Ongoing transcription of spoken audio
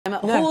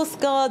Horse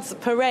Guards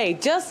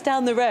Parade just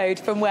down the road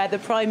from where the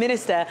Prime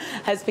Minister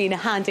has been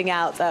handing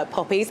out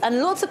poppies,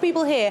 and lots of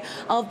people here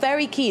are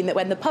very keen that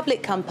when the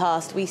public come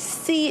past we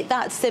see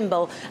that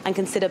symbol and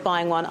consider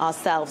buying one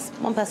ourselves.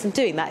 One person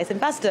doing that is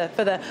Ambassador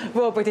for the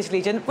Royal British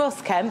Legion,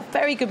 Kemp.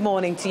 Very good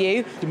morning to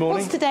you. Good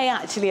morning. What's today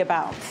actually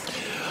about?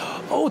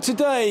 Oh,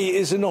 today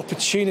is an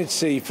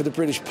opportunity for the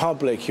British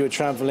public who are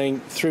travelling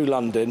through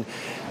London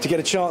to get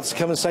a chance to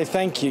come and say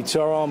thank you to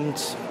our armed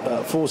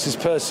forces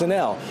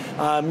personnel.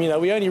 You know,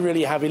 we only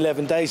really have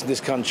 11 days in this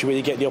country where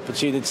you get the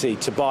opportunity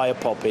to buy a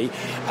poppy,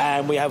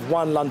 and we have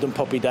one London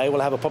Poppy Day.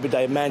 We'll have a Poppy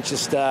Day in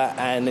Manchester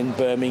and in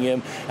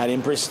Birmingham and in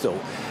Bristol.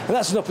 And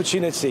that's an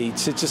opportunity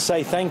to just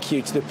say thank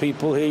you to the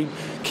people who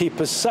keep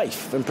us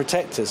safe and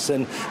protect us,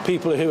 and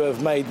people who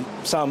have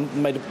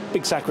made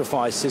big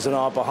sacrifices on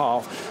our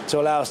behalf to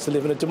allow us to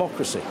live in a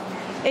democracy.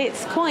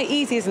 It's quite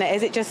easy, isn't it?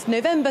 Is it just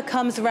November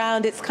comes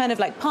around, it's kind of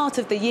like part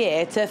of the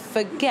year to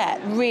forget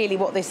really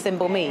what this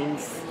symbol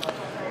means?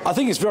 I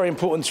think it's very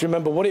important to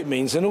remember what it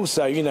means, and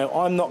also, you know,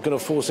 I'm not going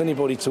to force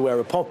anybody to wear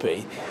a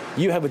poppy.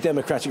 You have a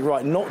democratic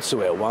right not to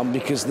wear one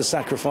because the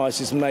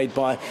sacrifices made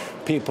by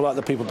people like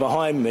the people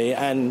behind me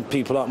and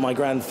people like my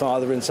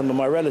grandfather and some of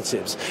my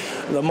relatives.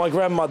 My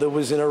grandmother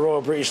was in a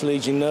Royal British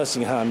Legion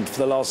nursing home for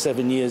the last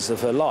 7 years of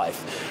her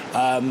life,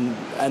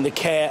 and the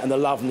care and the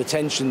love and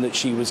attention that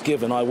she was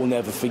given I will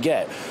never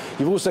forget.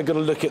 You've also got to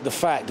look at the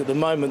fact that at the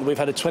moment we've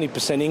had a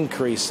 20%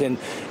 increase in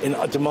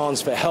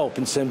demands for help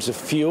in terms of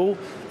fuel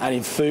and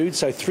in food,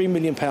 so £3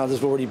 million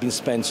has already been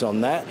spent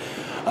on that.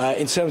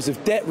 In terms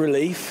of debt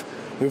relief,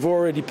 we've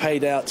already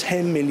paid out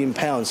 £10 million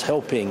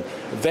helping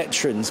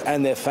veterans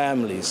and their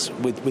families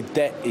with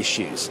debt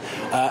issues.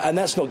 And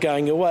that's not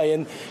going away.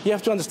 And you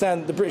have to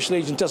understand the British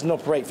Legion doesn't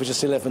operate for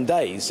just 11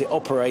 days. It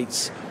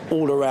operates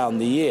all around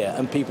the year,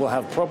 and people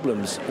have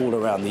problems all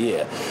around the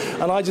year.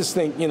 And I just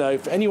think, you know,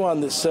 for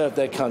anyone that's served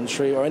their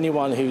country or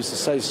anyone who's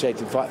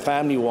associated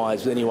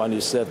family-wise with anyone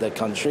who's served their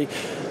country,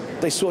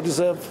 they sort of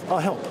deserve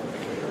our help.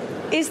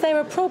 Is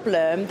there a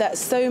problem that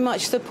so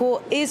much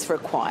support is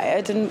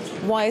required, and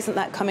why isn't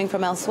that coming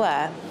from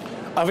elsewhere?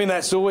 I think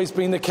that's always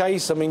been the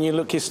case. I mean, you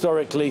look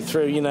historically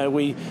through, you know,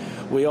 we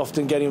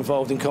often get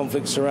involved in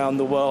conflicts around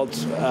the world,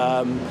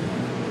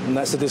 and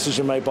that's a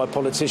decision made by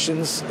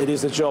politicians. It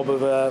is the job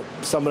of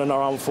someone in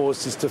our armed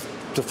forces to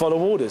follow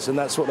orders, and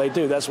that's what they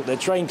do. That's what they're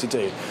trained to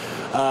do.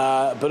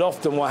 But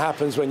often what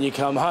happens when you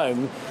come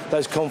home,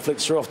 those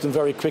conflicts are often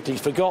very quickly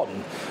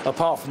forgotten,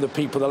 apart from the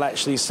people that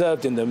actually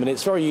served in them. And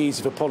it's very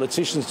easy for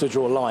politicians to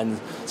draw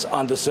lines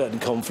under certain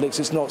conflicts.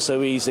 It's not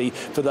so easy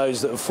for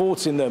those that have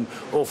fought in them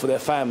or for their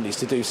families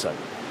to do so.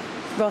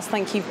 Ross,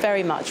 thank you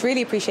very much.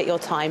 Really appreciate your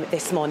time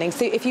this morning.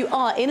 So if you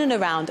are in and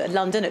around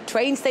London, at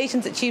train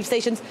stations, at tube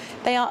stations,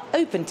 they are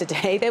open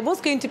today. There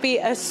was going to be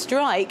a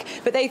strike,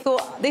 but they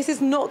thought this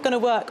is not going to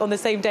work on the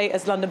same day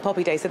as London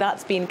Poppy Day, so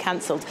that's been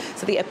cancelled.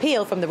 So the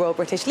appeal from the Royal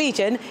British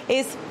Legion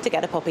is to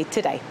get a poppy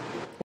today.